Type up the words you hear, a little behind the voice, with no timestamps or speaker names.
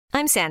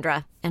I'm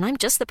Sandra, and I'm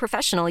just the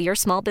professional your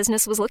small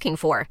business was looking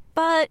for.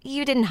 But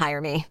you didn't hire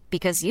me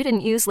because you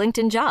didn't use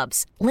LinkedIn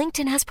Jobs.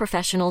 LinkedIn has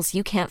professionals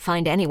you can't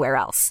find anywhere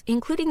else,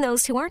 including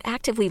those who aren't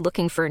actively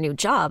looking for a new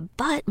job,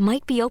 but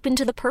might be open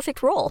to the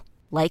perfect role,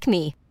 like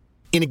me.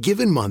 In a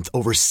given month,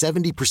 over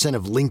 70%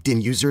 of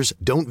LinkedIn users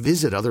don't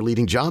visit other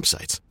leading job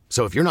sites.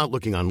 So if you're not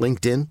looking on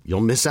LinkedIn,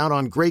 you'll miss out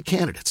on great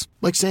candidates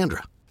like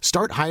Sandra.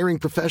 Start hiring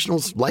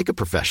professionals like a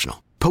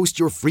professional. Post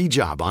your free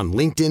job on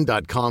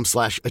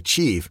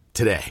linkedin.com/achieve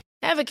today.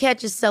 Ever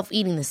catch yourself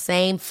eating the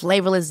same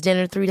flavorless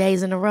dinner 3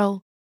 days in a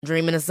row?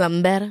 Dreaming of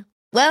something better?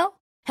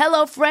 Well,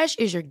 HelloFresh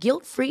is your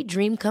guilt-free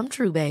dream come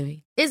true,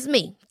 baby. It's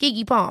me,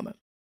 Keke Palmer.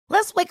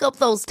 Let's wake up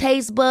those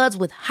taste buds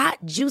with hot,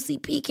 juicy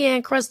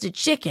pecan-crusted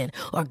chicken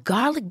or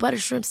garlic butter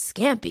shrimp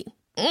scampi.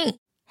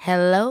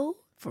 Hello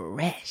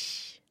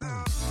Fresh.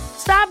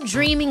 Stop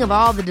dreaming of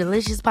all the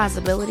delicious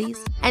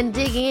possibilities and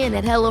dig in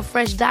at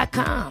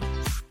HelloFresh.com.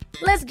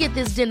 Let's get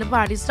this dinner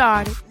party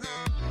started.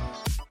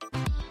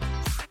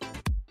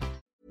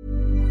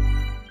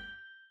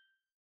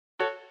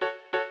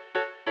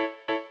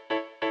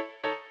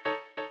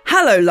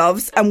 Hello,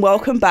 loves, and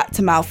welcome back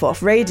to Mouth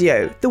Off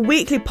Radio, the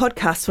weekly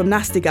podcast from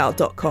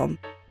nastygal.com.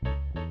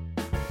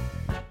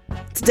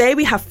 Today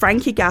we have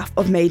Frankie Gaff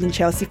of Made in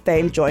Chelsea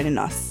fame joining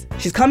us.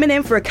 She's coming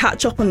in for a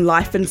catch-up on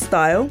life and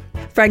style.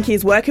 Frankie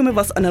is working with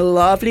us on a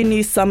lovely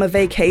new summer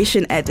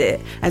vacation edit,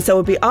 and so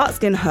we'll be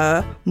asking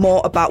her more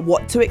about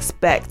what to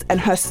expect and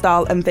her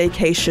style and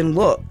vacation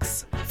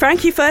looks.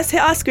 Frankie first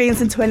hit our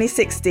screens in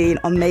 2016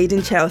 on Made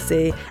in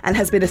Chelsea and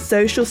has been a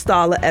social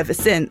styler ever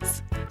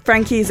since.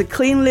 Frankie is a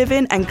clean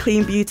living and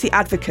clean beauty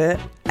advocate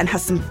and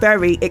has some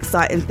very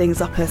exciting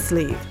things up her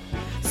sleeve.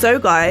 So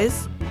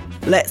guys,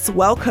 let's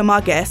welcome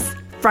our guest,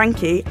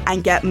 Frankie,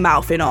 and get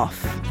mouthing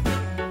off.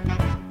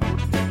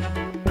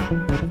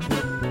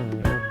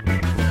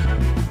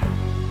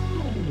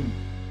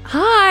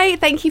 Hi,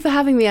 thank you for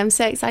having me. I'm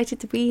so excited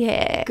to be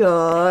here.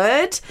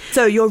 Good.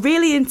 So you're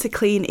really into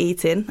clean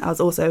eating. I was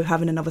also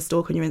having another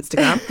stalk on your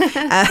Instagram.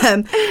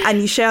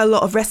 And you share a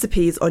lot of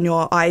recipes on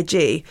your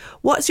IG.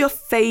 What's your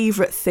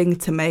favourite thing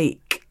to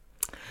make?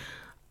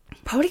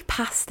 Probably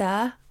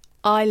pasta.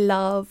 I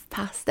love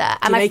pasta.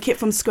 Do you make it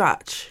from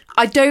scratch?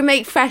 I don't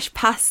make fresh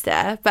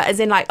pasta, but as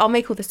in like I'll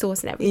make all the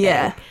sauce and everything.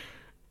 Yeah.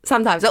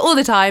 Sometimes, not all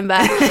the time,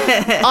 but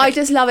I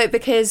just love it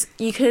because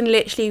you can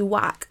literally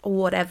whack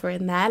whatever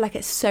in there. Like,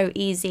 it's so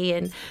easy,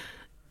 and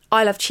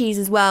I love cheese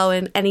as well,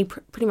 and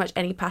pretty much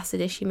any pasta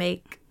dish you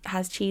make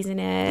has cheese in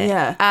it.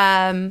 Yeah.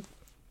 And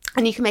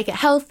you can make it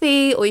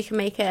healthy, or you can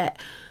make it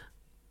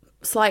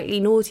slightly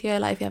naughtier,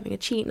 like if you're having a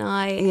cheat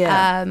night.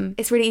 Yeah.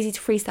 It's really easy to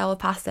freestyle with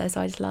pasta,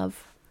 so I just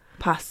love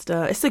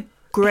Pasta. It's a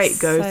great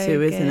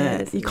go-to, isn't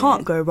it? You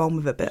can't go wrong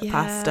with a bit of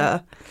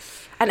pasta.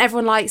 And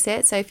everyone likes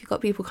it, so if you've got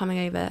people coming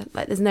over,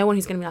 like, there's no one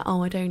who's going to be like,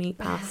 oh, I don't eat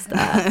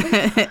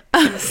pasta.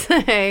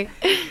 So,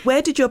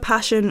 where did your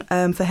passion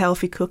for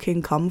healthy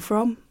cooking come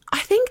from? I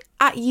think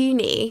at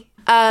uni,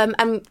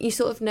 and you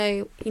sort of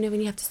know, when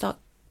you have to start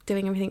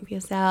doing everything for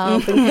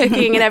yourself and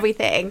cooking and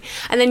everything.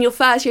 And then your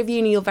first year of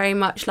uni, you're very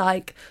much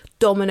like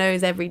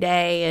Domino's every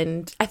day.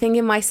 And I think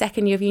in my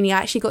second year of uni, I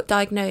actually got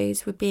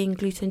diagnosed with being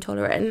gluten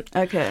intolerant.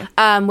 Okay.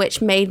 Which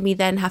made me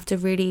then have to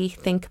really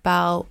think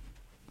about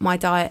my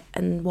diet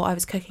and what I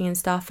was cooking and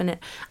stuff. And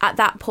at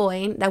that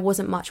point, there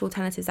wasn't much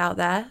alternatives out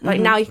there.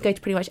 Like now you can go to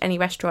pretty much any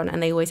restaurant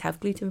and they always have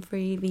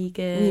gluten-free,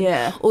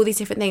 vegan, all these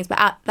different things. But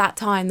at that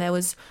time, there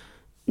was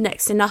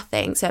next to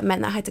nothing. So it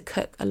meant that I had to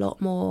cook a lot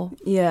more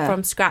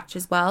from scratch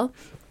as well.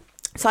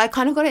 So I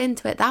kind of got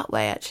into it that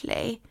way,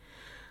 actually.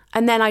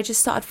 And then I just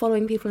started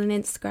following people on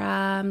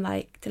Instagram,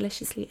 like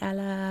Deliciously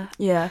Ella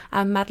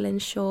and Madeline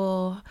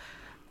Shaw.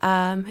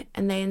 And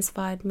they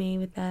inspired me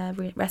with their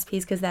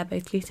recipes because they're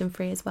both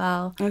gluten-free as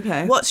well.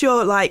 Okay. What's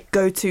your, like,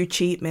 go-to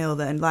cheat meal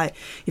then? Like,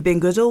 you've been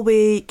good all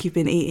week, you've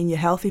been eating your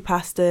healthy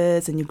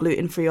pastas and your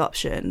gluten-free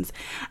options,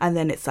 and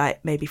then it's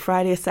like maybe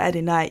Friday or Saturday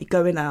night, you're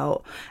going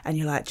out and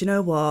you're like, do you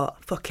know what?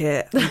 Fuck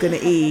it, I'm going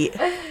to eat.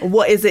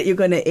 What is it you're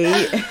going to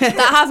eat?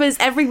 That happens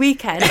every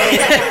weekend.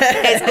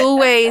 It's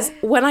always,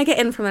 when I get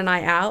in from a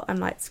night out, I'm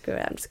like, screw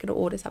it, I'm just going to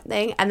order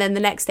something. And then the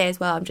next day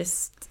as well, I'm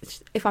just,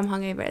 if I'm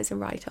hungover, it's a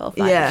write-off.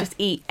 Like, just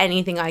eat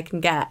anything I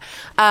can get.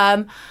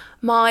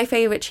 My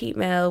favourite cheat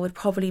meal would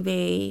probably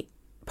be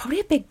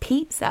a big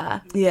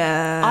pizza.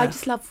 Yeah. I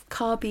just love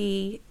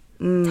carby,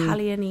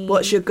 Italian-y.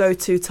 What's your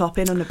go-to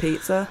topping on a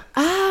pizza?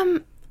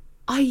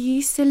 I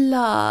used to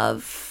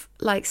love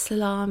like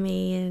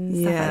salami and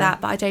stuff like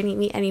that, but I don't eat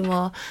meat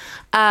anymore.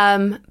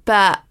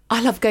 But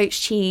I love goat's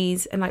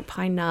cheese and like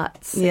pine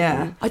nuts.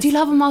 Yeah. I do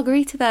love a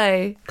margarita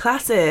though.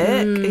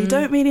 Classic. You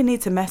don't really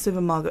need to mess with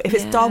a margarita. If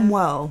it's done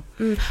well.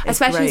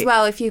 Especially great. as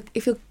well if you're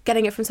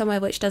getting it from somewhere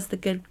which does the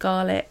good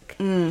garlic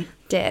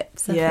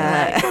dips.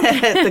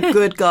 The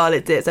good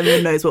garlic dips.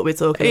 Everyone knows what we're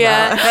talking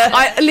about.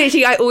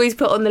 I always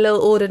put on the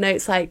little order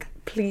notes like,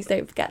 please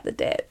don't forget the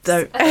dips.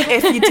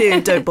 If you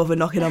do, don't bother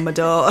knocking on my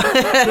door.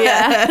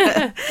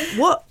 Yeah.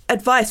 What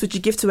advice would you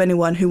give to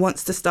anyone who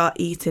wants to start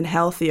eating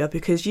healthier?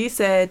 Because you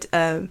said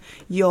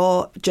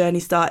your journey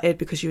started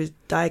because you were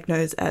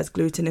diagnosed as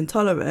gluten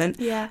intolerant.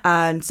 Yeah.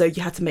 And so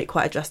you had to make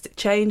quite a drastic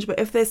change. But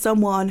if there's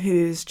someone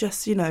who's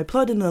just, you know,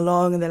 plodding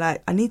along and they're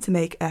like, I need to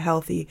make a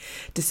healthy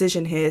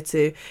decision here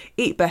to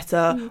eat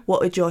better,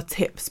 what would your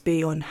tips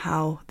be on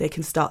how they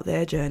can start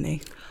their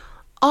journey?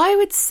 I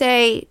would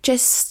say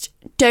just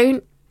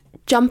don't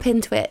jump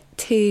into it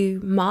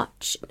too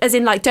much. As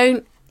in, like,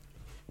 don't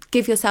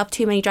give yourself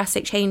too many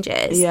drastic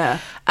changes. Yeah.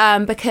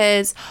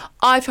 Because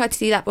I've tried to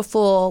do that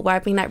before where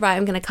I've been like, right,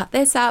 I'm going to cut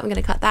this out, I'm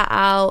going to cut that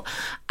out.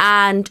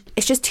 And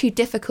it's just too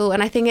difficult.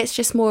 And I think it's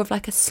just more of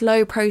like a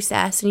slow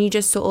process, and you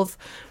just sort of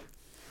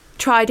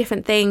try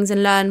different things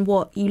and learn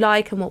what you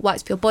like and what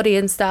works for your body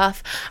and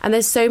stuff. And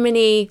there's so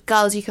many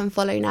girls you can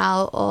follow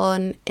now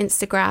on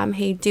Instagram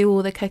who do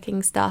all the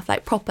cooking stuff,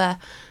 like proper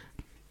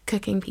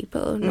cooking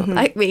people, not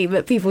like me,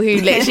 but people who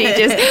literally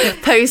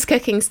just post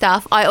cooking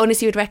stuff. I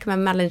honestly would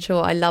recommend Madeline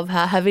Shaw. I love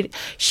her.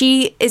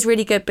 She is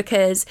really good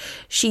because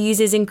she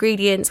uses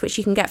ingredients which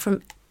you can get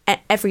from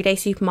everyday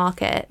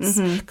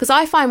supermarkets. Because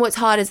I find what's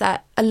hard is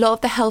that a lot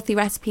of the healthy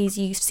recipes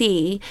you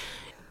see,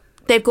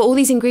 they've got all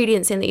these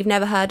ingredients in that you've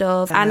never heard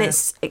of, and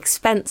it's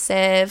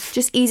expensive.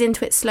 Just ease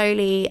into it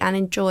slowly and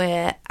enjoy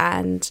it,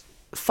 and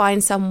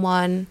find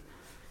someone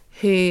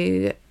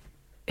whose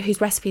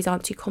recipes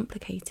aren't too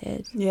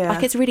complicated. Yeah.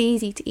 Like, it's really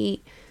easy to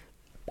eat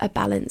a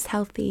balanced,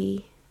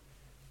 healthy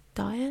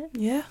diet.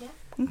 Yeah.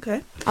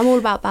 Okay. I'm all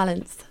about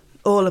balance.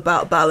 All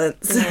about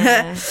balance.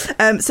 Yeah.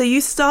 So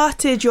you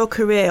started your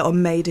career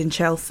on Made in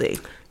Chelsea.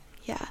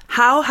 Yeah.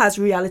 How has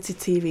reality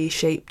TV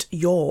shaped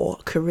your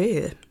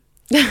career?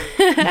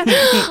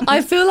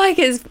 I feel like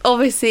it's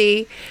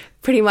obviously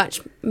pretty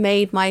much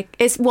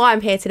it's why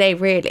I'm here today,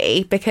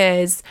 really,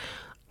 because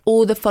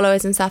all the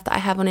followers and stuff that I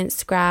have on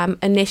Instagram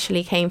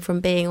initially came from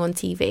being on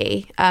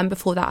TV.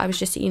 Before that, I was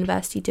just at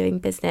university doing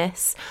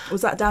business.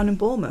 Was that down in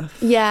Bournemouth?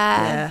 Yeah.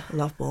 Yeah, I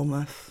love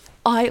Bournemouth.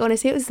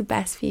 Honestly, it was the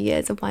best few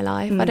years of my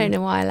life. I don't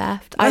know why I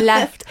left. I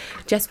left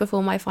just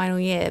before my final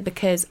year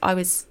because I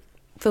was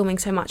filming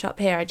so much up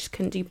here, I just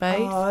couldn't do both.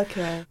 Oh,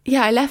 okay.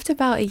 Yeah, I left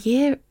about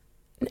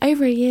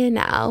over a year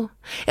now.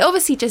 It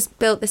obviously just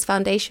built this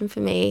foundation for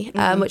me,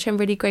 which I'm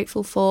really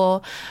grateful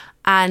for,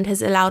 and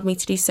has allowed me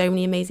to do so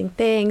many amazing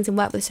things and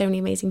work with so many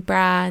amazing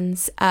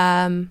brands.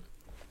 And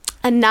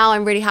now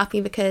I'm really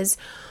happy because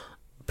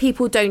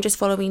people don't just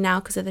follow me now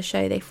because of the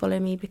show. They follow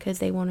me because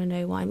they want to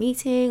know what I'm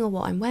eating or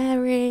what I'm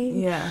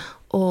wearing,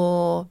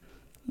 or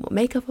what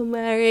makeup I'm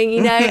wearing,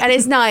 you know. And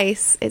it's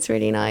nice. It's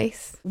really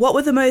nice. What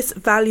were the most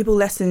valuable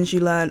lessons you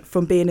learned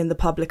from being in the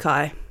public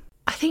eye?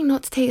 I think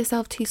not to take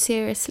yourself too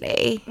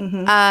seriously.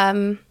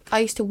 I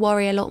used to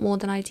worry a lot more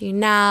than I do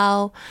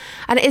now.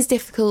 And it is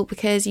difficult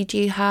because you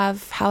do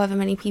have however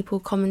many people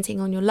commenting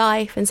on your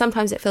life. And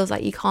sometimes it feels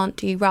like you can't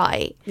do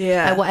right.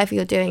 Yeah. Like whatever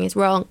you're doing is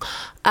wrong.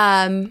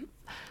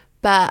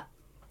 But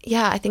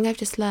yeah, I think I've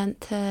just learned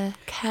to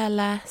care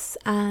less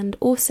and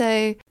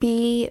also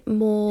be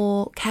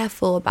more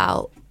careful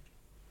about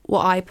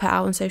what I put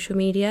out on social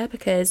media,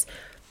 because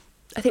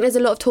I think there's a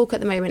lot of talk at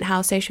the moment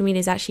how social media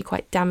is actually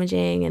quite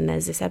damaging and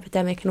there's this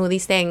epidemic and all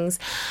these things.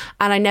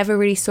 And I never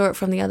really saw it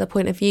from the other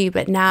point of view.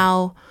 But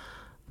now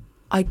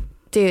I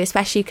do,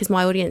 especially because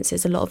my audience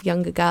is a lot of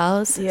younger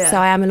girls. Yeah. So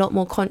I am a lot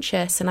more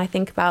conscious, and I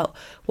think about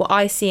what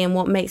I see and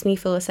what makes me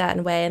feel a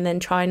certain way, and then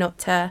try not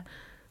to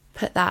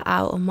put that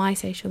out on my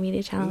social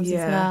media channels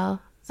as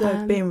well.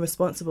 So being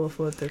responsible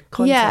for the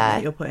content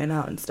that you're putting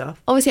out and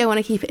stuff. Obviously, I want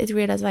to keep it as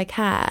real as I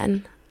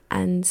can.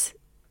 And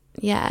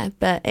yeah,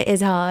 but it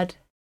is hard.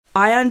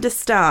 I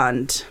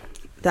understand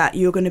that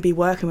you're going to be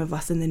working with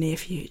us in the near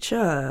future.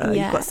 Yeah.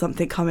 You've got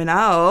something coming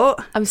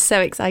out. I'm so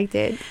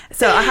excited.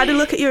 So I had a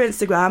look at your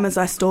Instagram as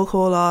I stalk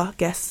all our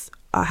guests.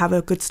 I have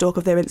a good stalk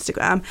of their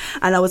Instagram,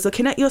 and I was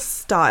looking at your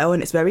style,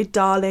 and it's very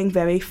darling,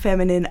 very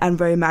feminine and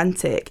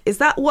romantic. Is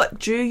that what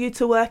drew you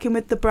to working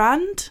with the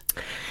brand?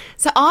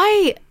 So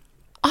I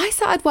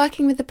started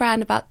working with the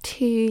brand about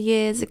 2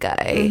 years ago,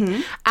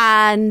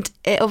 and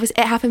it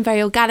happened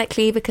very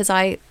organically because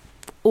I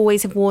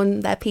always have worn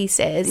their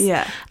pieces.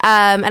 Yeah.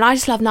 And I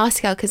just love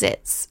Nasty Girl because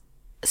it's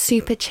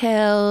super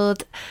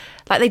chilled.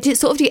 Like, they do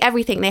sort of do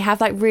everything. They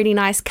have like really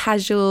nice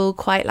casual,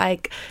 quite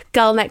like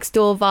girl next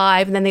door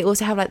vibe, and then they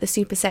also have like the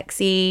super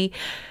sexy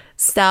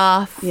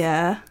stuff.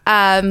 Yeah.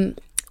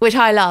 Which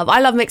I love. I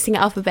love mixing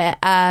it up a bit.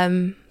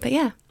 But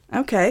yeah.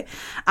 Okay.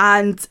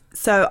 And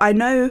so I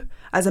know,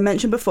 as I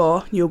mentioned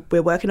before,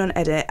 we're working on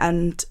edit,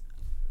 and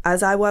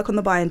as I work on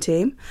the buying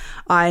team,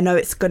 I know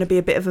it's going to be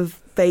a bit of a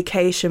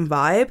vacation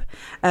vibe.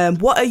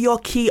 What are your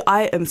key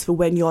items for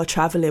when you're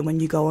traveling, when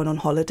you go on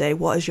holiday?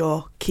 What is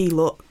your key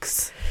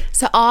looks?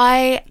 So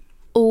I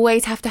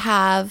always have to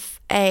have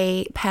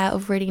a pair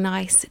of really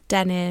nice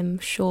denim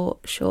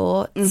shorts,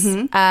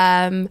 because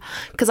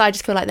I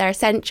just feel like they're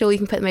essential. You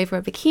can put them over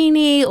a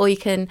bikini, or you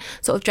can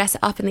sort of dress it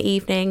up in the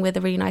evening with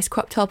a really nice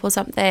crop top or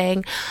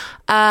something.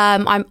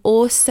 I'm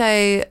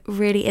also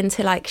really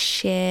into like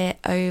sheer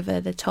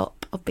over the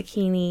top of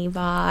bikini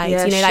vibes,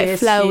 Yeah, you know, like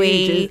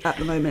flowy huge at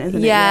the moment,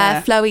 isn't it?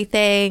 Yeah, flowy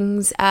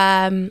things.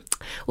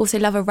 Also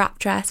love a wrap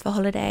dress for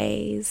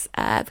holidays,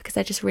 because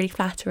they're just really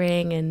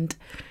flattering and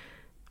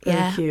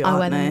Very cute,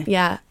 aren't they?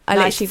 Yeah, I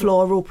nice literally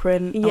floral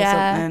print or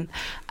something.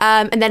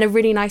 and then a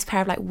really nice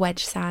pair of like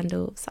wedge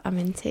sandals that I'm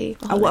into.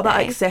 And what about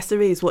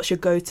accessories? What's your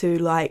go-to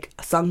like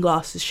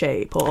sunglasses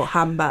shape or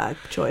handbag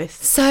choice?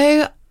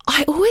 So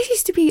I always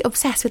used to be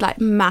obsessed with like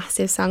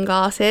massive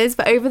sunglasses,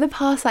 but over the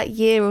past like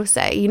year or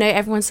so, you know,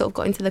 everyone's sort of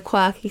got into the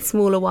quirky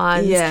smaller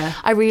ones. Yeah.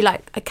 I really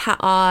like a cat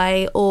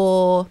eye,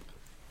 or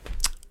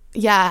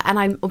yeah, and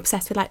I'm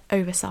obsessed with like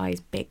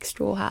oversized big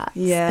straw hats.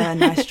 Yeah, a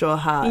nice straw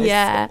hat.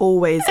 Yeah. It's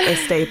always a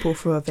staple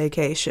for a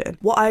vacation.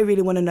 What I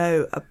really want to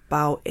know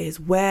about is,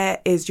 where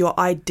is your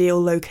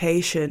ideal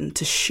location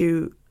to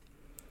shoot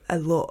a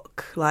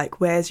look? Like,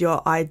 where's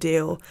your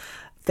ideal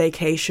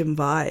vacation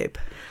vibe?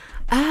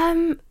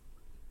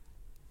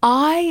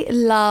 I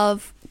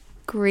love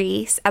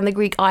Greece and the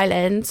Greek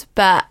islands,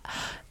 but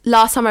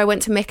last time I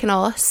went to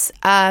Mykonos,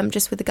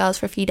 just with the girls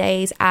for a few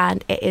days,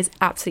 and it is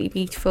absolutely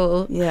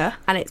beautiful. Yeah.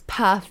 And it's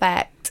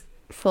perfect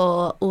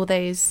for all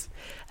those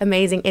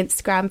amazing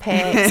Instagram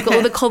pics. It's got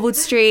all the cobbled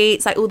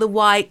streets, like all the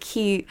white,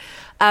 cute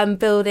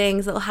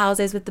buildings, little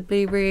houses with the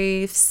blue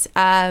roofs.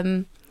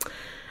 And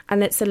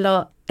it's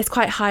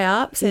quite high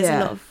up, so there's a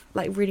lot of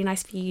like really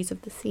nice views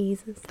of the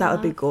seas and stuff. That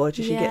would be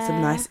gorgeous. You get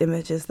some nice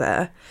images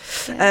there.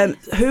 Yeah.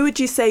 Who would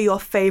you say your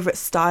favourite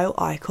style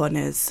icon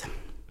is?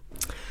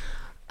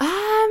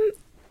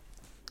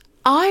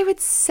 I would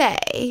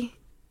say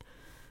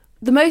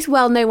the most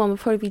well-known one would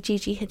probably be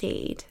Gigi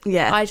Hadid.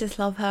 Yeah. I just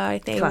love her, I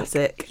think.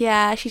 Classic.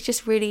 Yeah, she's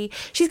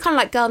kind of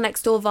like girl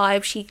next door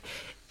vibe.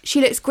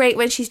 She looks great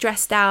when she's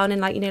dressed down in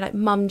like, you know, like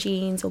mum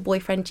jeans or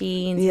boyfriend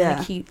jeans and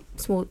a cute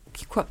small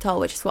crop top,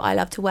 which is what I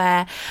love to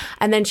wear.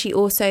 And then she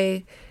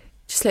also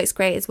just looks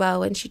great as well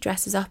when she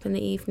dresses up in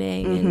the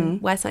evening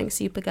and wears something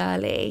super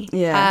girly.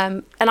 Yeah.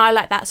 And I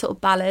like that sort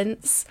of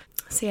balance.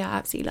 So yeah, I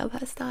absolutely love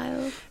her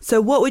style.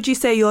 So what would you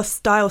say your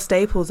style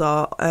staples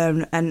are,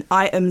 and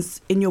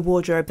items in your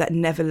wardrobe that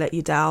never let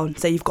you down?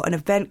 Say you've got an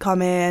event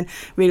come in,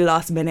 really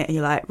last minute, and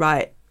you're like,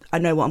 right, I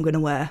know what I'm going to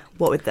wear.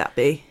 What would that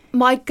be?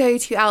 My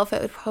go-to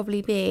outfit would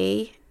probably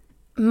be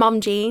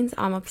mum jeans.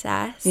 I'm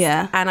obsessed.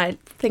 Yeah. And I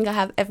think I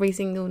have every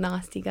single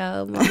nasty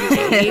girl mum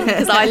jean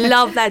because I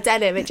love their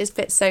denim. It just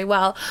fits so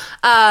well.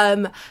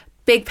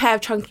 Big pair of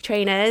chunky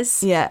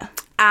trainers. Yeah.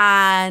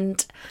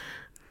 And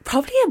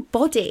probably a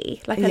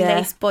body, like a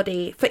lace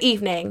body for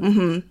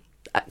evening.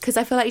 Because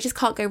I feel like you just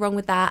can't go wrong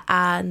with that.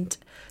 And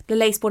the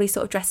lace body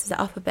sort of dresses it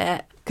up a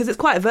bit. Because it's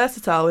quite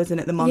versatile, isn't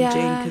it, the mum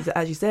jean? Because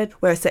as you said,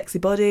 wear a sexy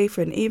body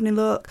for an evening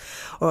look,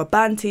 or a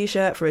band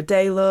t-shirt for a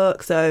day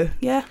look. So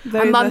yeah,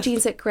 and mum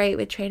jeans look great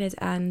with trainers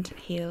and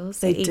heels.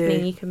 So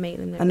evening you can make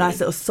them look a nice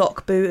little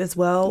sock boot as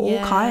well. All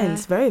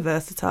kinds. Very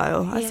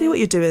versatile. I see what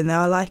you're doing there.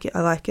 I like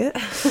it.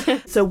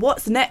 So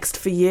what's next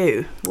for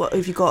you? What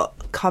have you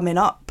got coming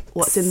up?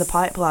 What's in the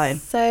pipeline?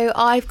 So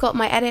I've got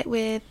my edit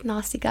with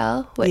Nasty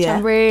Girl, which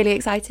I'm really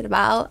excited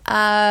about.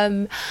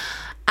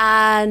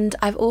 And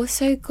I've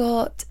also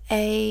got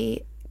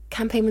a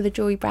campaign with a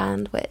jewelry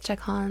brand, which I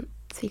can't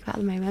speak about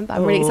at the moment, but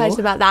I'm really excited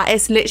about that.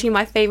 It's literally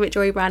my favourite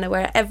jewelry brand. I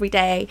wear it every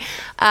day.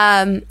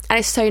 And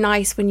it's so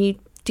nice when you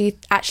do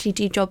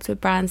jobs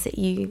with brands that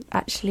you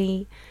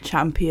actually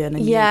champion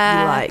and you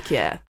like.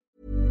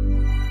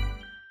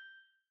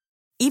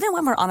 Even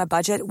when we're on a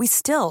budget, we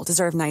still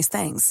deserve nice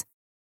things.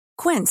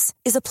 Quince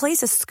is a place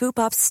to scoop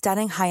up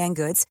stunning high-end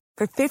goods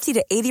for 50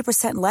 to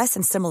 80% less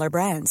than similar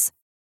brands.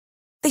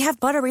 They have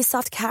buttery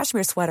soft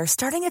cashmere sweaters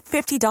starting at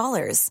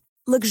 $50,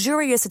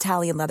 luxurious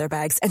Italian leather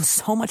bags, and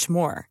so much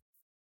more.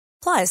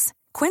 Plus,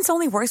 Quince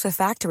only works with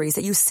factories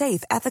that use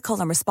safe, ethical,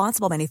 and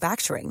responsible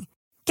manufacturing.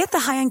 Get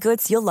the high-end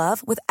goods you'll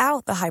love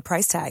without the high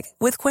price tag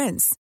with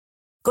Quince.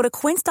 Go to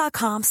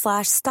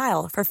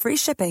quince.com/style for free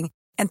shipping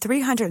and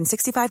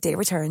 365-day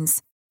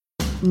returns.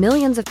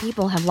 Millions of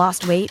people have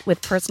lost weight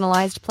with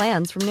personalized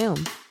plans from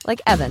Noom.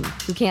 Like Evan,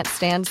 who can't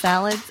stand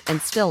salads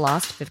and still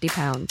lost 50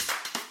 pounds.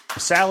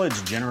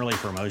 Salads generally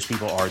for most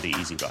people are the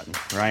easy button,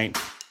 right?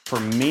 For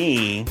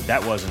me,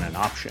 that wasn't an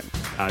option.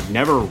 I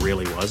never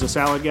really was a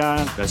salad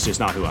guy. That's just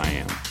not who I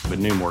am. But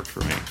Noom worked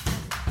for me.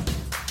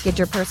 Get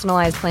your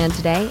personalized plan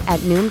today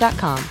at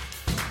Noom.com.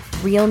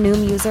 Real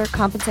Noom user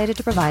compensated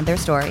to provide their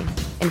story.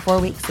 In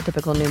 4 weeks, the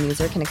typical Noom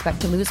user can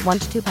expect to lose 1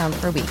 to 2 pounds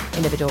per week.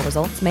 Individual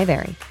results may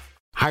vary.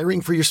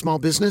 Hiring for your small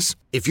business?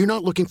 If you're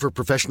not looking for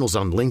professionals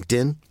on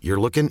LinkedIn, you're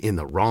looking in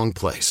the wrong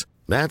place.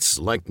 That's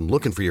like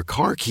looking for your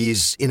car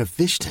keys in a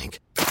fish tank.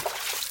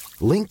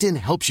 LinkedIn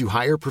helps you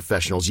hire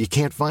professionals you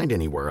can't find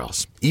anywhere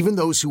else, even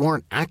those who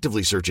aren't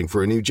actively searching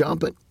for a new job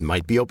but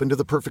might be open to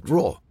the perfect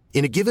role.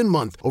 In a given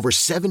month, over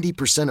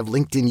 70% of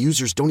LinkedIn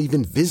users don't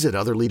even visit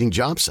other leading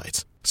job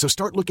sites. So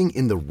start looking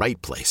in the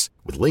right place.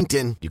 With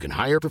LinkedIn, you can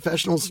hire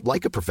professionals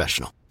like a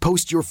professional.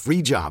 Post your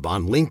free job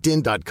on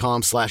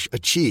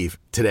linkedin.com/achieve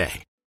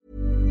today.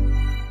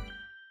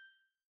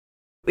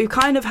 We've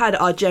kind of had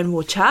our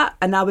general chat,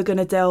 and now we're going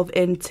to delve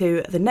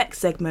into the next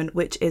segment,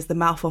 which is the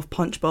Mouth Off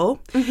Punch Bowl.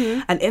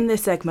 And in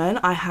this segment,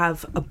 I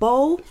have a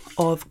bowl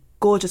of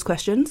gorgeous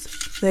questions.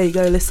 There you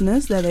go,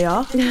 listeners. There they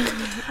are.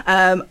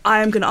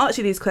 I am going to ask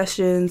you these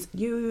questions.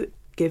 You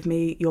give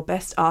me your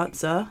best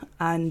answer,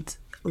 and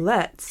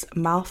let's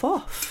mouth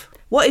off.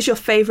 What is your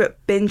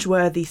favourite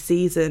binge-worthy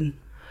season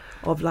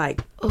of, like,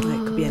 it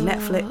could be a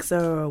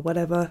Netflixer or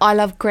whatever? I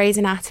love Grey's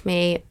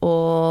Anatomy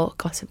or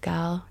Gossip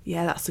Girl.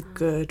 Yeah, that's a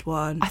good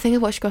one. I think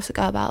I've watched Gossip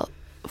Girl about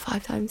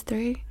 5 times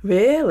through.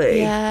 Really?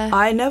 Yeah.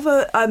 I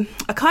never, I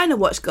kind of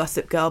watched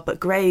Gossip Girl, but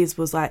Grey's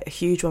was like a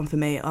huge one for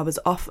me.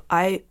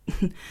 I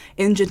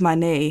injured my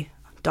knee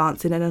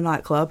dancing in a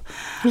nightclub,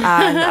 and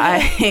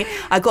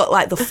I got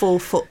like the full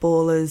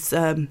footballer's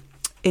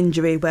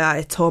injury where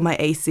I tore my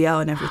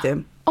ACL and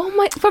everything. Oh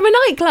my! From a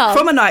nightclub?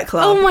 From a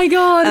nightclub. Oh my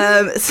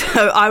God.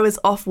 So I was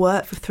off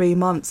work for 3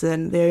 months,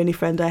 and the only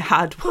friend I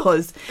had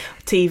was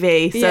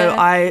TV. So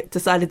I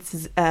decided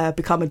to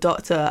become a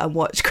doctor and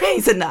watch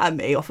Grey's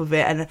Anatomy off of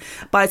it. And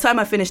by the time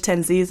I finished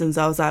 10 seasons,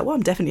 I was like, well,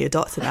 I'm definitely a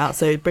doctor now.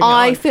 So bring it on.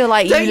 I feel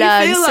like you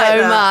learn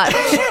so much.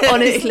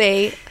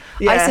 Honestly.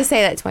 Yeah. I used to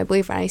say that to my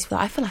boyfriend. I used to be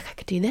like, I feel like I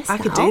could do this now. I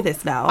could do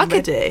this now. I'm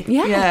ready.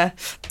 Yeah.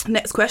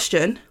 Next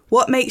question.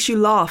 What makes you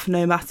laugh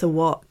no matter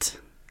what?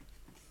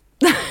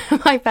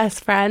 My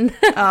best friend.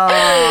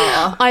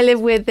 I live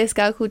with this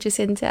girl called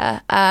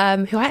Jacinta,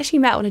 who I actually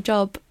met on a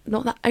job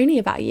only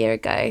about a year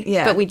ago.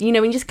 Yeah. But when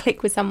you just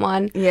click with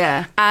someone.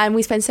 Yeah. And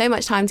we spend so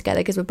much time together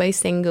because we're both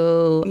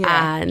single,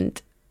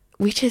 and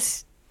we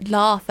just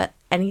laugh at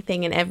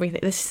anything and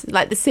everything. This is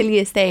like the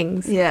silliest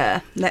things.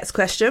 Yeah. Next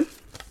question.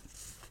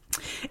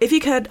 If you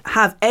could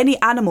have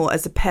any animal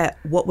as a pet,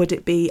 what would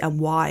it be and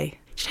why?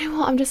 Do you know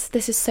what?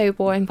 this is so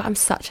boring, but I'm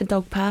such a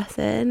dog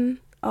person.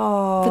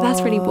 Oh. But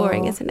that's really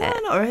boring, isn't it? No,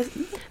 not really.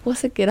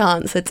 What's a good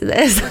answer to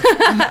this?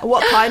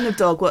 What kind of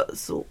dog?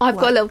 I've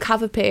got a little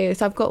Cavapoo,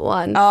 so I've got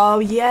one. Oh,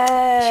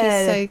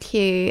 yeah. She's so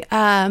cute.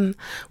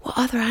 What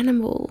other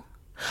animal?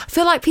 I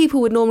feel like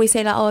people would normally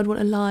say, like, oh, I'd want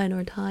a lion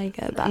or a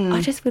tiger, but I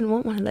just wouldn't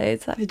want one of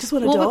those. Like, You just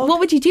want a dog? What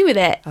would you do with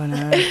it? Oh,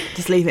 no.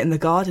 Just leave it in the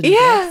garden, I Yeah.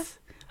 guess.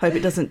 Hope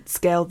it doesn't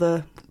scale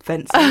the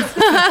fences.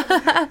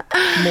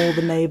 Maul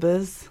the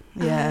neighbours.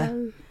 Yeah.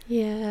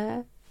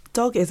 Yeah.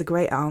 Dog is a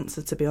great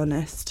answer, to be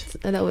honest.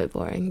 It's a little bit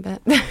boring,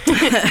 but...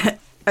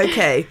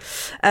 Okay.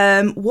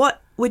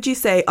 What would you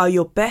say are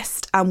your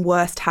best and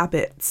worst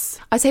habits?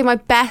 I'd say my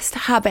best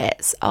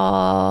habits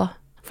are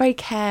very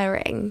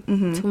caring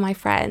to my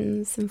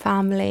friends and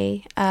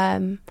family.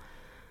 Do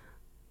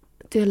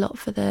a lot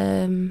for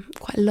them,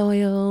 quite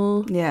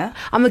loyal. Yeah.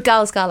 I'm a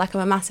girls' girl, like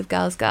I'm a massive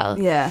girls' girl.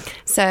 Yeah.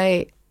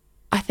 So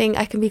I think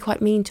I can be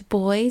quite mean to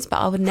boys, but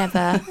I would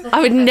never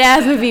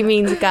be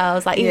mean to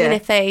girls. Like even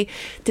if they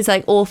did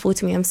something awful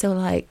to me, I'm still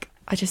like,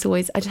 I just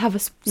have a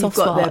soft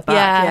spot. Their back,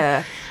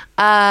 yeah.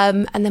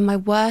 And then my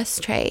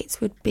worst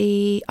traits would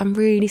be I'm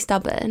really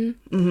stubborn,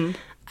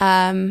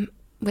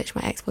 which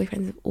my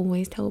ex-boyfriends have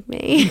always told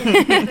me.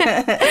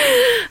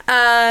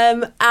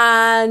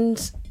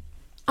 And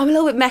I'm a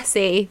little bit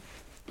messy,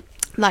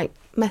 like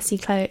messy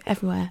clothes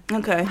everywhere.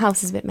 Okay. My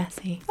house is a bit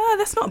messy. Oh,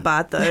 that's not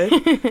bad, though.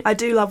 I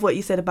do love what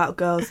you said about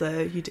girls, though.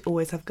 You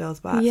always have girls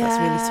back. Yeah.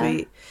 That's really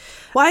sweet.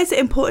 Why is it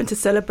important to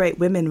celebrate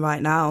women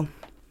right now?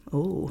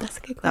 Oh, That's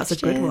a good question. That's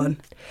a good one.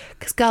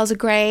 Because girls are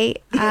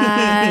great,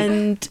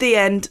 and The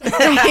end.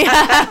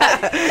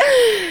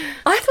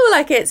 I feel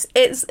like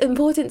it's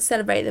important to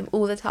celebrate them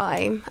all the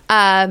time.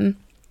 I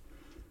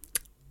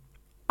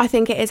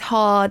think it is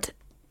hard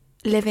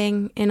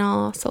living in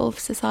our sort of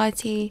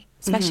society,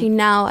 especially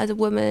now as a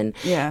woman.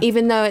 Yeah.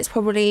 Even though it's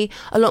probably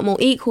a lot more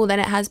equal than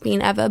it has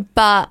been ever,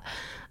 but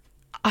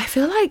I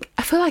feel like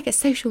it's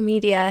social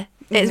media.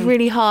 It's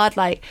really hard.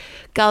 Like,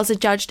 girls are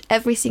judged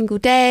every single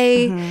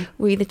day.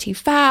 We're either too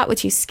fat, we're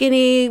too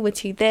skinny, we're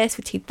too this,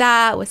 we're too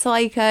that, we're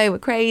psycho, we're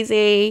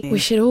crazy. We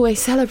should always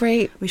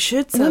celebrate. We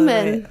should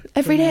celebrate women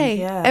every day.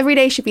 Yeah. Every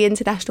day should be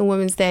International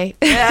Women's Day.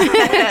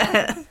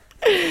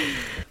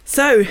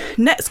 So,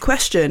 next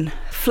question.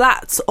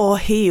 Flats or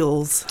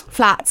heels?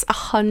 Flats,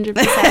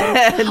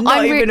 100%.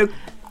 Not even a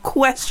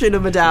question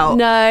of a doubt.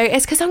 No,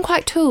 it's because I'm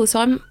quite tall, so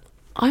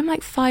I'm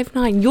like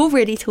 5'9". You're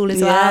really tall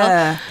as Yeah.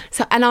 well.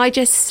 So, and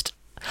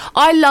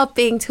I love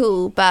being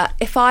tall, but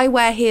if I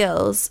wear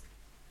heels,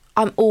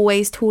 I'm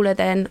always taller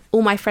than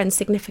all my friends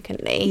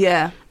significantly.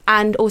 Yeah.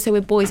 And also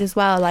with boys as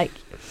well. Like,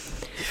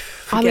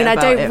 I Forget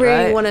about don't it,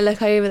 really right? want to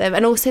look over them.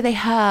 And also they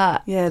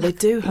hurt. Yeah, they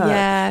do hurt.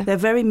 Yeah. They're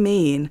very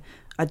mean.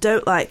 I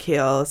don't like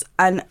heels.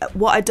 And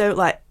what I don't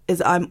like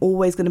is I'm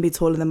always going to be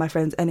taller than my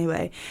friends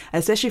anyway. And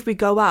especially if we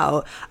go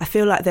out, I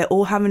feel like they're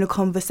all having a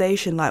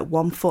conversation like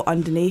 1 foot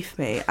underneath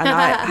me. And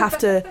I have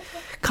to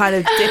kind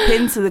of dip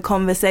into the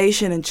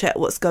conversation and check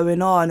what's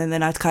going on. And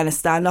then I kind of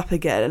stand up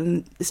again.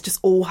 And it's just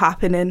all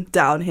happening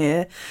down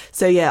here.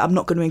 So yeah, I'm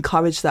not going to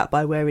encourage that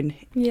by wearing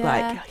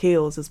like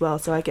heels as well.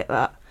 So I get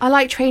that. I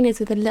like trainers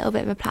with a little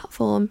bit of a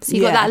platform. So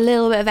you've got that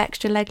little bit of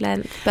extra leg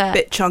length. But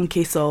bit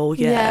chunky sole,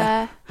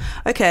 yeah.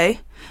 Okay.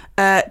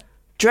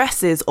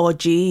 Dresses or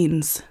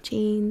jeans?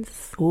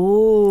 Jeans.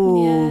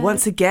 Ooh,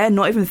 once again,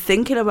 not even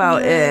thinking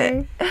about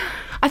it.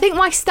 I think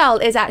my style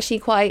is actually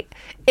quite...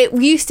 It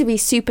used to be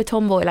super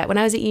tomboy. Like when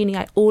I was at uni,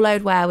 all I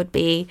would wear would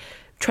be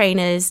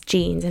trainers,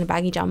 jeans and a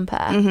baggy jumper.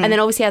 And then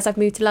obviously as I've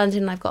moved to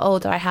London and I've got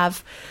older, I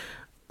have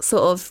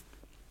sort of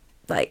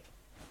like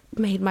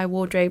made my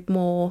wardrobe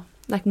more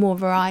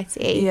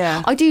variety.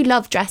 Yeah. I do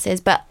love dresses,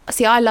 but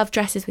see, I love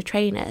dresses with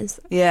trainers.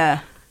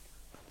 Yeah.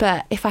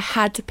 But if I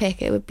had to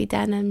pick, it would be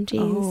denim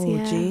jeans.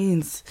 Oh,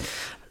 jeans.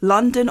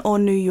 London or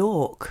New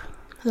York?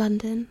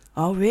 London.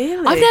 Oh,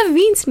 really? I've never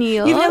been to New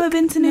York. You've never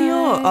been to New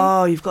York?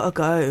 Oh, you've got to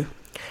go.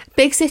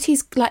 Big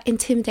cities like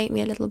intimidate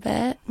me a little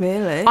bit.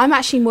 Really? I'm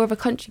actually more of a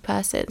country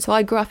person, so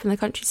I grew up in the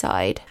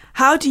countryside.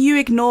 How do you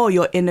ignore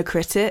your inner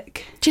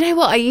critic? Do you know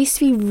what? I used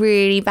to be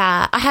really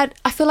bad.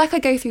 I feel like I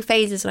go through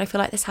phases, and I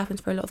feel like this happens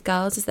for a lot of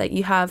girls, is that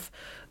you have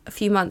a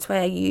few months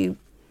where you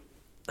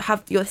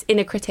have your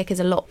inner critic is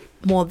a lot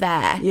more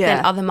there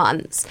than other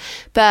months.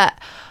 But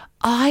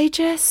I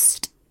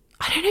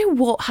don't know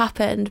what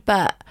happened,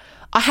 but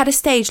I had a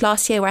stage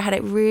last year where I had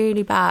it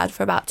really bad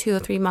for about 2 or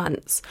 3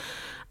 months.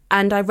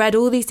 And I read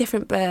all these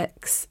different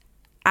books.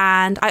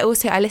 And I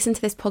listened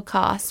to this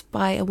podcast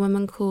by a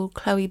woman called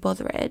Chloe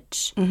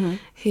Botheridge,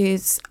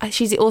 she's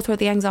the author of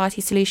The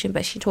Anxiety Solution,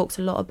 but she talks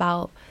a lot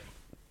about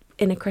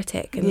inner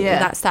critic and all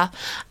that stuff.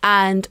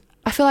 And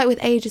I feel like with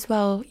age as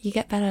well, you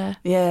get better.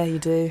 Yeah, you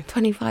do.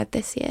 25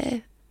 this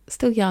year.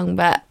 Still young,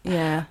 but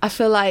yeah. I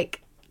feel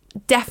like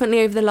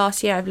definitely over the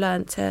last year I've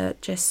learned to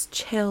just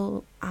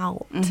chill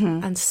out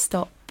and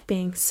stop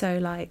being so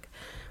like,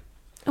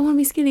 I want to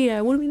be skinnier,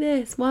 I want to be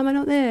this, why am I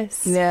not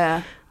this?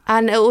 Yeah.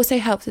 And it also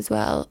helps as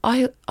well.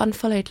 I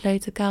unfollowed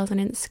loads of girls on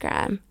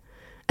Instagram.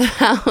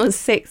 That was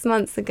 6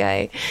 months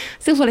ago.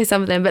 Still follow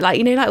some of them, but like,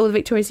 you know, like all the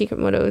Victoria's Secret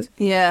models.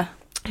 Yeah.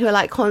 Who are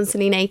like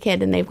constantly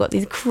naked and they've got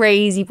these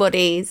crazy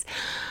bodies.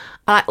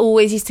 I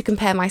always used to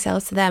compare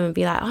myself to them and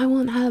be like, I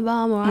want her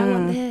bum or I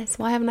want this.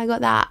 Why haven't I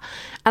got that?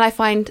 And I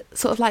find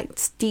sort of like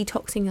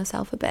detoxing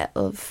yourself a bit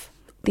of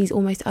these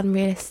almost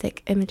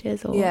unrealistic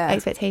images or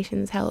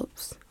expectations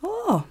helps.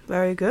 Oh,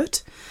 very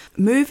good.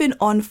 Moving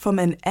on from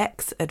an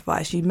ex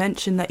advice, you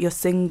mentioned that you're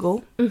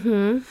single.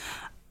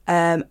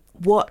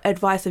 What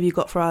advice have you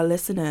got for our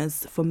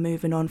listeners for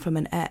moving on from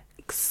an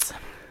ex?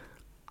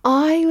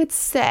 I would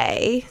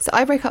say, so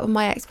I broke up with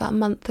my ex about a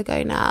month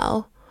ago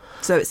now.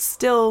 So it's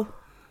still,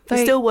 you're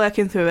still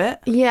working through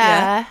it?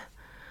 Yeah.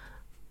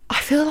 I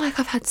feel like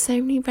I've had so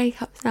many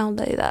breakups now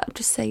though that I'm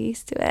just so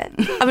used to it.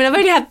 I mean, I've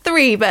only had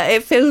 3, but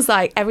it feels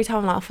like every time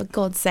I'm like, oh, for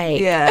God's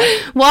sake,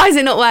 why is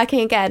it not working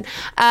again?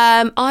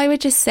 I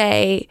would just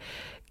say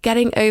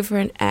getting over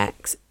an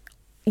ex,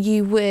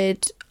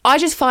 I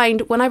just find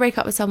when I break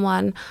up with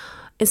someone,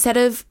 instead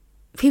of,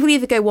 people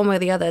either go one way or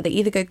the other. They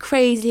either go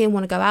crazy and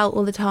want to go out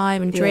all the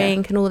time and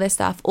drink and all this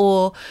stuff,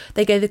 or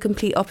they go the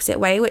complete opposite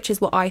way, which is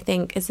what I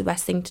think is the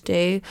best thing to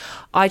do.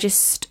 I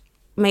just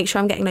make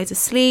sure I'm getting loads of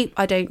sleep.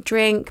 I don't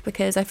drink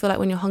because I feel like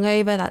when you're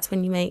hungover, that's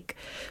when you make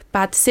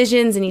bad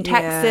decisions and you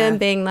text them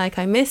being like,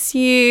 I miss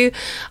you.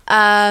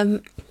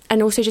 And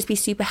also just be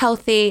super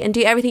healthy and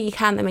do everything you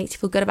can that makes you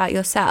feel good about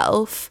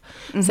yourself.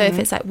 So if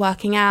it's like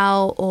working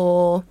out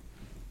or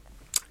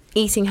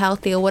eating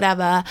healthy or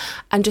whatever,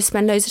 and just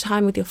spend loads of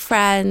time with your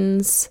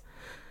friends,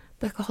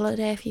 book a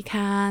holiday if you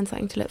can,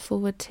 something to look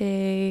forward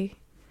to.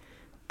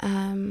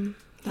 That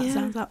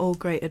sounds like all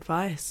great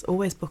advice.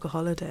 Always book a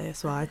holiday,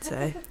 that's what I'd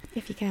say.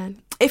 If you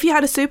can. If you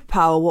had a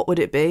superpower, what would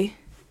it be?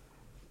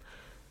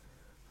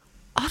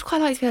 I'd quite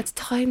like to be able to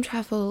time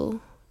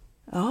travel.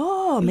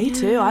 Oh, me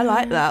too. I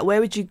like that. Where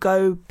would you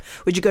go?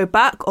 Would you go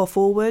back or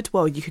forward?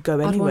 Well, you could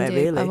go anywhere,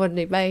 really. I want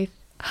to do both.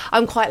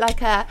 I'm quite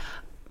like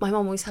my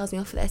mum always tells me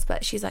off for this,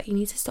 but she's like, you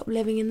need to stop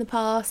living in the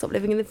past, stop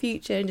living in the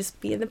future and just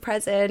be in the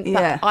present.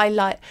 Yeah. But I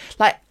like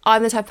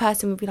I'm the type of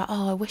person who would be like,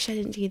 oh, I wish I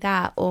didn't do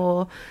that.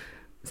 Or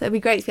so it'd be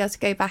great to be able to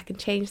go back and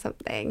change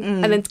something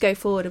and then to go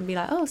forward and be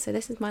like, oh, so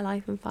this is my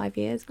life in 5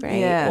 years. Great.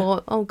 Yeah.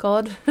 Or, oh,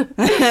 God.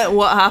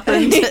 What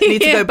happened?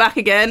 Need to go back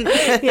again.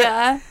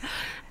 Yeah.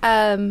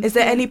 Is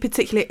there any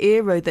particular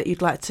era that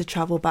you'd like to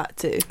travel back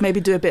to? Maybe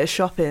do a bit of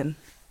shopping?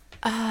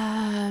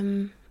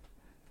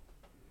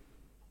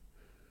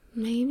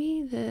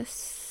 Maybe the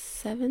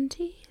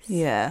 70s?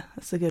 Yeah,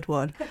 that's a good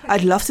one.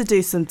 I'd love to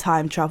do some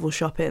time travel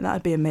shopping.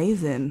 That'd be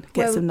amazing.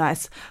 Get some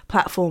nice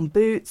platform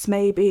boots,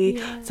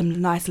 maybe.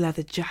 Some nice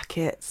leather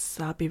jackets.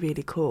 That'd be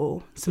really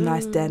cool. Some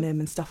nice denim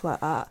and stuff like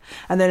that.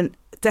 And then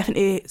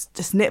definitely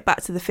just nip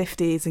back to the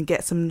 50s and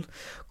get some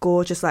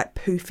gorgeous, like,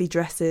 poofy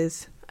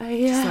dresses. Oh,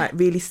 yeah. Just like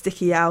really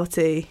sticky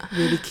outy,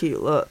 really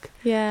cute look.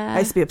 Yeah. I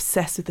used to be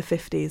obsessed with the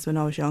 50s when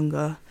I was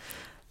younger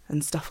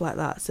and stuff like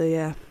that. So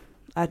yeah,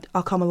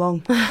 I'll come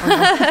along.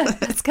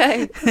 Let's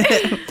go.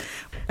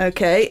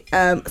 Okay,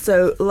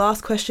 so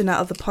last question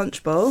out of the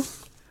punch bowl.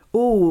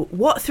 Ooh,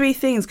 what 3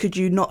 things could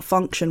you not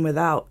function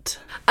without?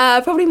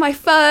 Probably my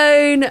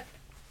phone.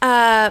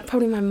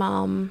 Probably my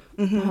mum.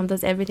 My mum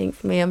does everything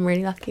for me. I'm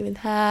really lucky with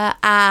her.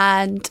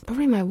 And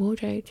probably my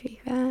wardrobe, to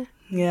be fair.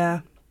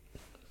 Yeah.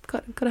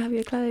 Got to have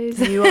your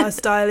clothes. You are a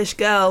stylish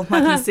girl. I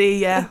can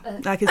see,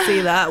 I can see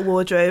that.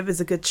 Wardrobe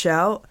is a good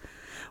shout.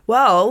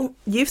 Well,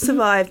 you've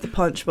survived the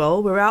punch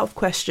bowl. We're out of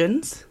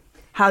questions.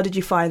 How did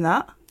you find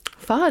that?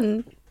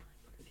 Fun.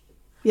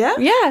 Yeah?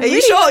 Yeah. Are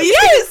you sure? You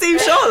didn't seem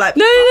sure. Like,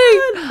 No.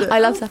 I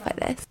love stuff like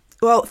this.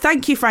 Well,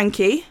 thank you,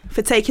 Frankie,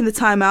 for taking the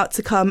time out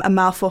to come and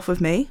mouth off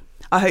with me.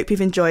 I hope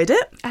you've enjoyed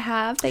it. I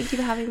have. Thank you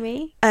for having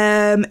me.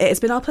 It has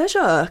been our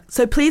pleasure.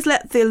 So please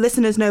let the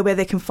listeners know where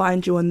they can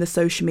find you on the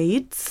social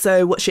medias.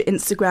 So what's your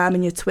Instagram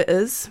and your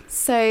Twitters?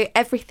 So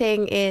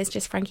everything is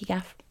just Frankie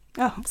Gaff.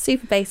 Oh,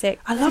 Super basic.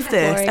 I love super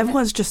this. boring.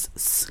 Everyone's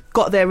just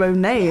got their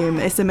own name.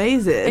 It's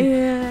amazing.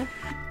 Yeah.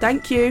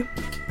 Thank you.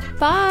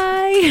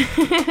 Bye.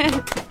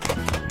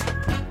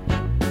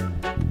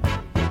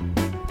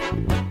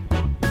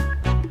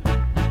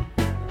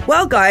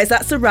 Well, guys,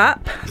 that's a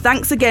wrap.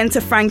 Thanks again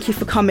to Frankie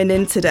for coming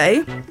in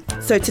today.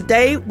 So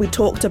today we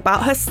talked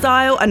about her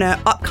style and her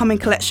upcoming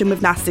collection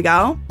with Nasty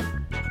Gal.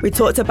 We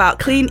talked about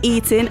clean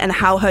eating and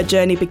how her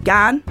journey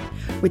began.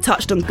 We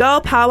touched on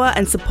girl power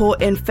and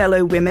supporting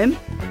fellow women.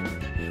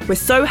 We're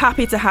so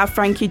happy to have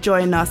Frankie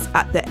join us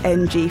at the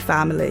NG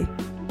family.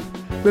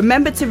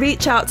 Remember to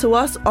reach out to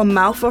us on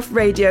Mouth Off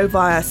Radio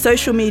via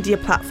social media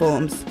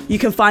platforms. You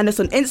can find us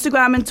on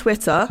Instagram and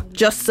Twitter.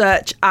 Just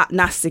search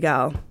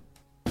 @NastyGal.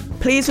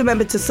 Please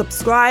remember to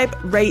subscribe,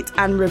 rate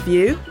and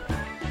review.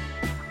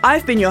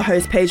 I've been your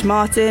host, Paige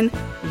Martin.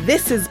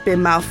 This has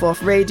been Mouth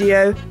Off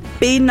Radio.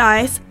 Be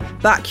nice,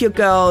 back your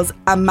girls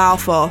and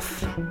mouth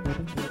off.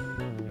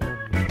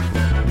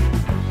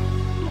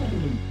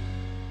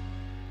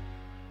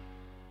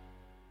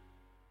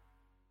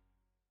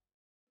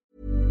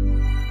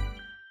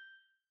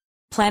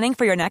 Planning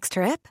for your next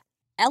trip?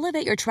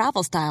 Elevate your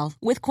travel style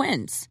with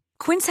Quince.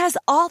 Quince has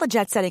all the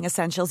jet-setting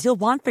essentials you'll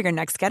want for your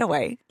next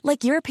getaway,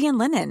 like European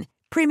linen,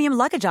 premium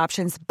luggage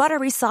options,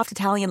 buttery soft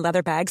Italian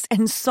leather bags,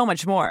 and so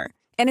much more.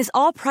 And is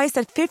all priced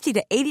at 50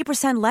 to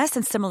 80% less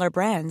than similar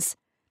brands.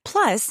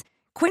 Plus,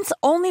 Quince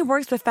only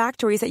works with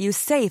factories that use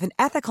safe and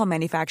ethical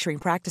manufacturing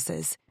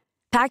practices.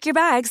 Pack your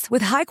bags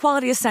with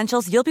high-quality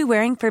essentials you'll be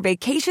wearing for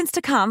vacations to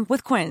come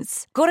with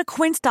Quince. Go to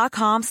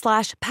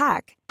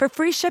quince.com/pack for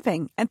free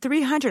shipping and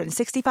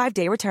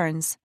 365-day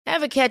returns.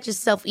 Ever catch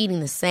yourself eating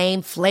the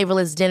same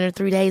flavorless dinner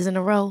 3 days in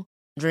a row?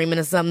 Dreaming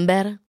of something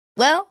better?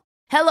 Well,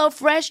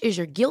 HelloFresh is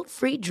your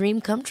guilt-free dream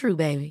come true,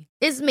 baby.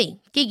 It's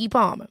me, Keke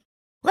Palmer.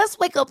 Let's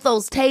wake up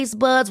those taste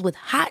buds with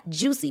hot,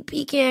 juicy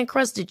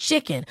pecan-crusted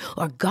chicken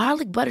or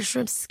garlic butter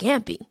shrimp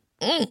scampi.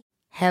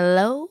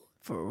 Hello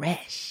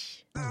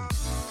Fresh.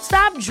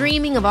 Stop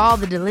dreaming of all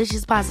the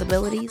delicious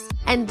possibilities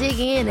and dig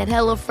in at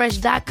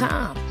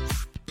HelloFresh.com.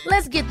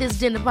 Let's get this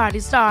dinner party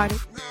started.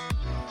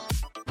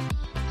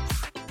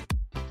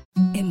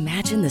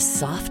 Imagine the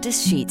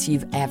softest sheets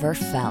you've ever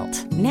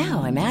felt.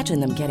 Now imagine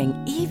them getting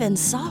even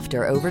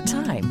softer over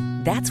time.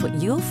 That's what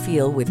you'll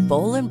feel with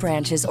Boll &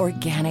 Branch's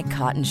organic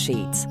cotton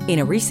sheets. In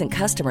a recent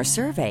customer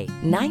survey,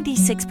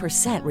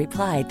 96%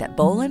 replied that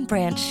Boll &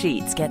 Branch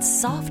sheets get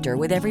softer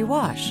with every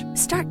wash.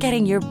 Start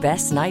getting your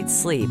best night's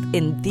sleep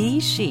in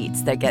these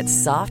sheets that get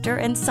softer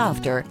and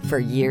softer for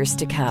years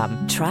to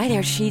come. Try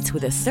their sheets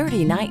with a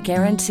 30-night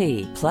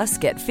guarantee. Plus,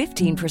 get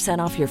 15%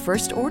 off your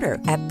first order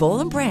at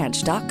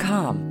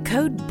bollandbranch.com.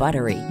 Code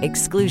BUTTERY.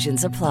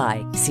 Exclusions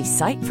apply. See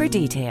site for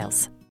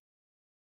details.